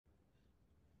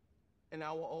And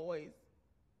I will always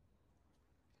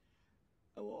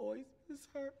miss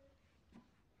her.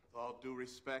 With all due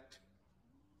respect,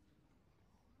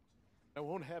 I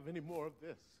won't have any more of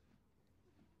this.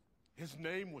 His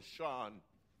name was Shawn,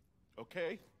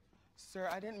 okay? Sir,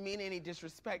 I didn't mean any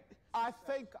disrespect. I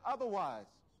think otherwise.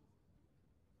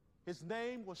 His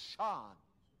name was Shawn.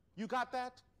 You got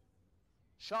that?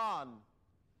 Shawn,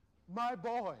 my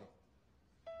boy.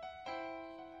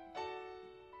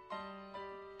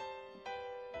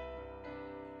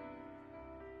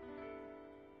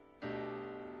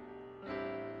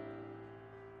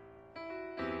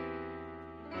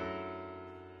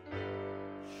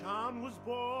 Shawn was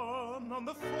born on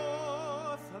the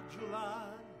 4th of July,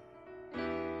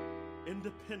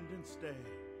 Independence Day,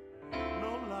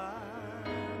 no lie,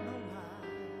 no lie.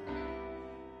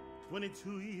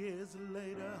 22 years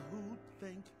later, who'd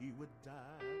think he would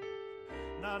die?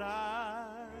 Not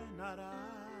I, not I,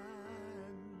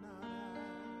 not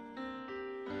I.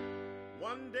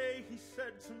 One day he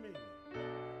said to me,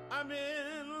 I'm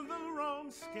in the wrong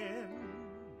skin.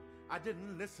 I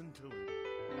didn't listen to him.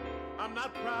 I'm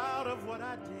not proud of what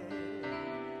I did.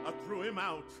 I threw him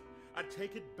out. I'd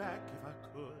take it back if I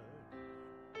could.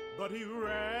 But he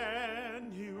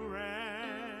ran, he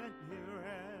ran, he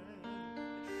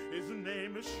ran. His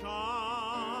name is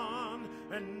Shawn,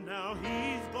 and now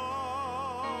he's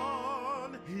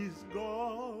gone. He's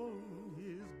gone,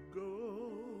 he's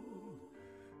gone,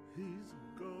 he's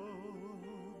gone.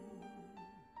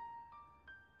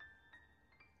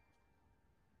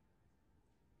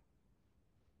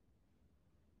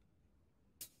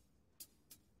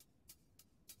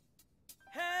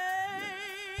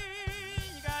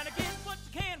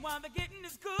 While the getting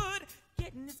is good,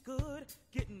 getting is good,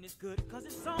 getting is good. Cause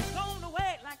this song's gone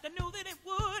away like I knew that it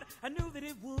would, I knew that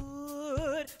it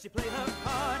would. She played her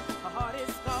heart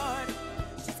is scarred.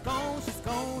 She's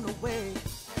gone away.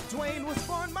 Dwayne was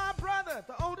born my brother,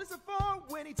 the oldest of 4.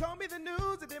 When he told me the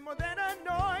news, it did more than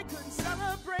annoy. Couldn't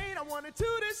celebrate, I wanted to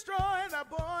destroy that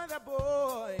boy, that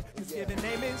boy. His given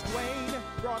name is Dwayne,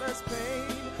 brought us pain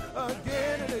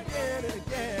again and again and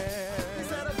again. He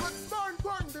said a book's more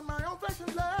important than my own flesh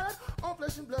and blood,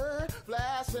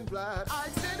 flesh and blood. I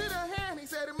extended a hand, he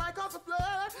said it might cause a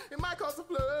flood, it might cause a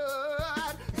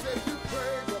flood. He said you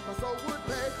prayed, but my soul would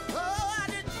pay. Oh, I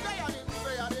didn't say.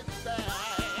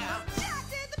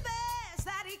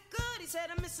 He said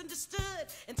I misunderstood,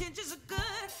 intentions are good.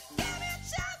 Give me a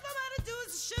chance, but what I do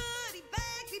is I should. He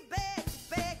begged.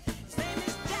 His name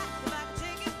is Jack, if I could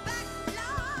take it back,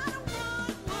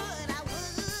 Lord, I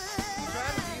would.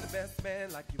 Trying to be the best man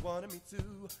like you wanted me to.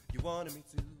 They wanted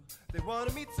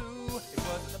me to. It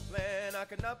wasn't a plan, I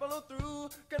could not follow through.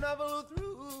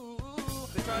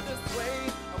 They tried to sway,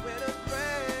 I went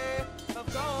astray. I've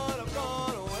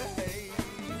gone away.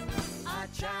 Our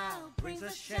child brings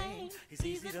us shame. He's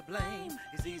easy to blame.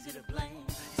 He spits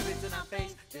in our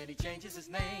face, then he changes his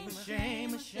name. A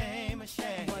shame.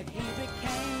 What he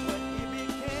became.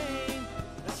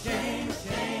 A shame.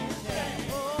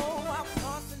 Oh, I was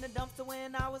lost in the dumpster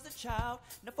when I was a child.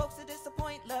 The folks that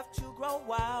disappoint left to grow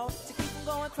wild. To keep them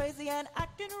going crazy and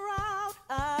acting wild,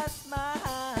 I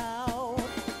smiled.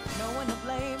 No one to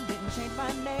blame, didn't change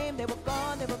my name. They were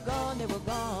gone.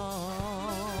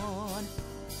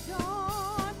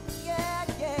 Gone, yeah.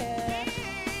 He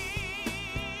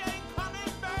ain't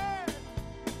coming back.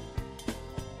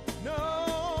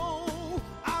 No,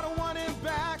 I don't want him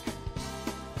back.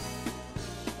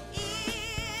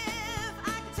 If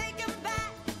I could take him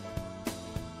back,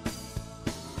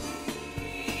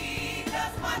 he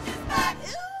just watch his back.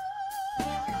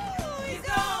 Ooh, he's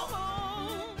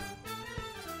gone.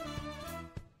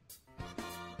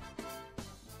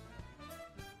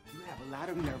 You have a lot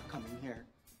of nerve coming here.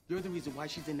 You're the reason why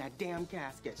she's in that damn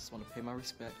casket. Just want to pay my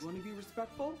respects. You want to be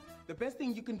respectful? The best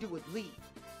thing you can do is leave.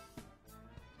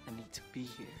 I need to be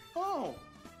here. Oh,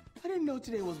 I didn't know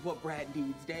today was What Brad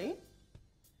Needs Day.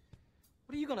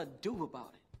 What are you gonna do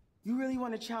about it? You really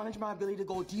want to challenge my ability to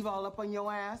go diva all up on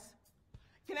your ass?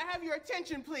 Can I have your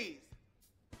attention, please?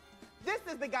 This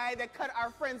is the guy that cut our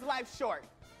friend's life short.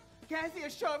 Can I see a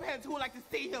show of hands who would like to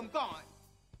see him gone?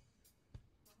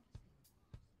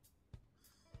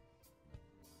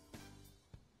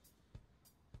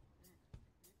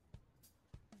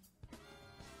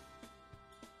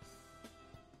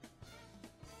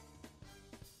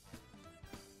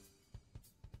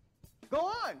 Go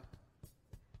on.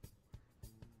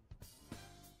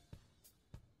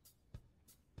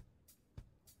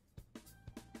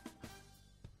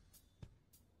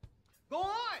 Go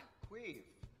on. Queeve.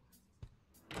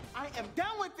 I am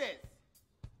done with this.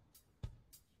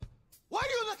 What are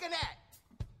you looking at?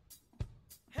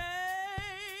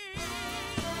 Hey,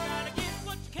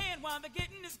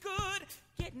 is good,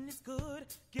 getting is good,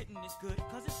 getting is good.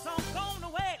 Cause it's all gone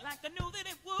away like I knew that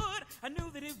it would. I knew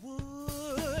that it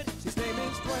would. His name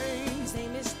is Dwayne. His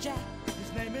name is Jack.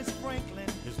 His name is Franklin.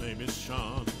 His name is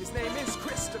Shawn. His name is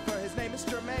Christopher. His name is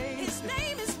Jermaine. His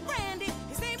name is Randy.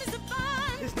 His name is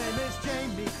Devon. His name is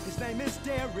Jamie. His name is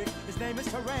Derek. His name is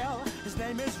Terrell. His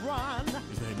name is Ron.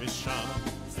 His name is Shawn.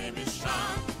 His name is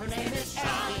Shawn. Her name is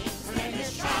Abby. Her name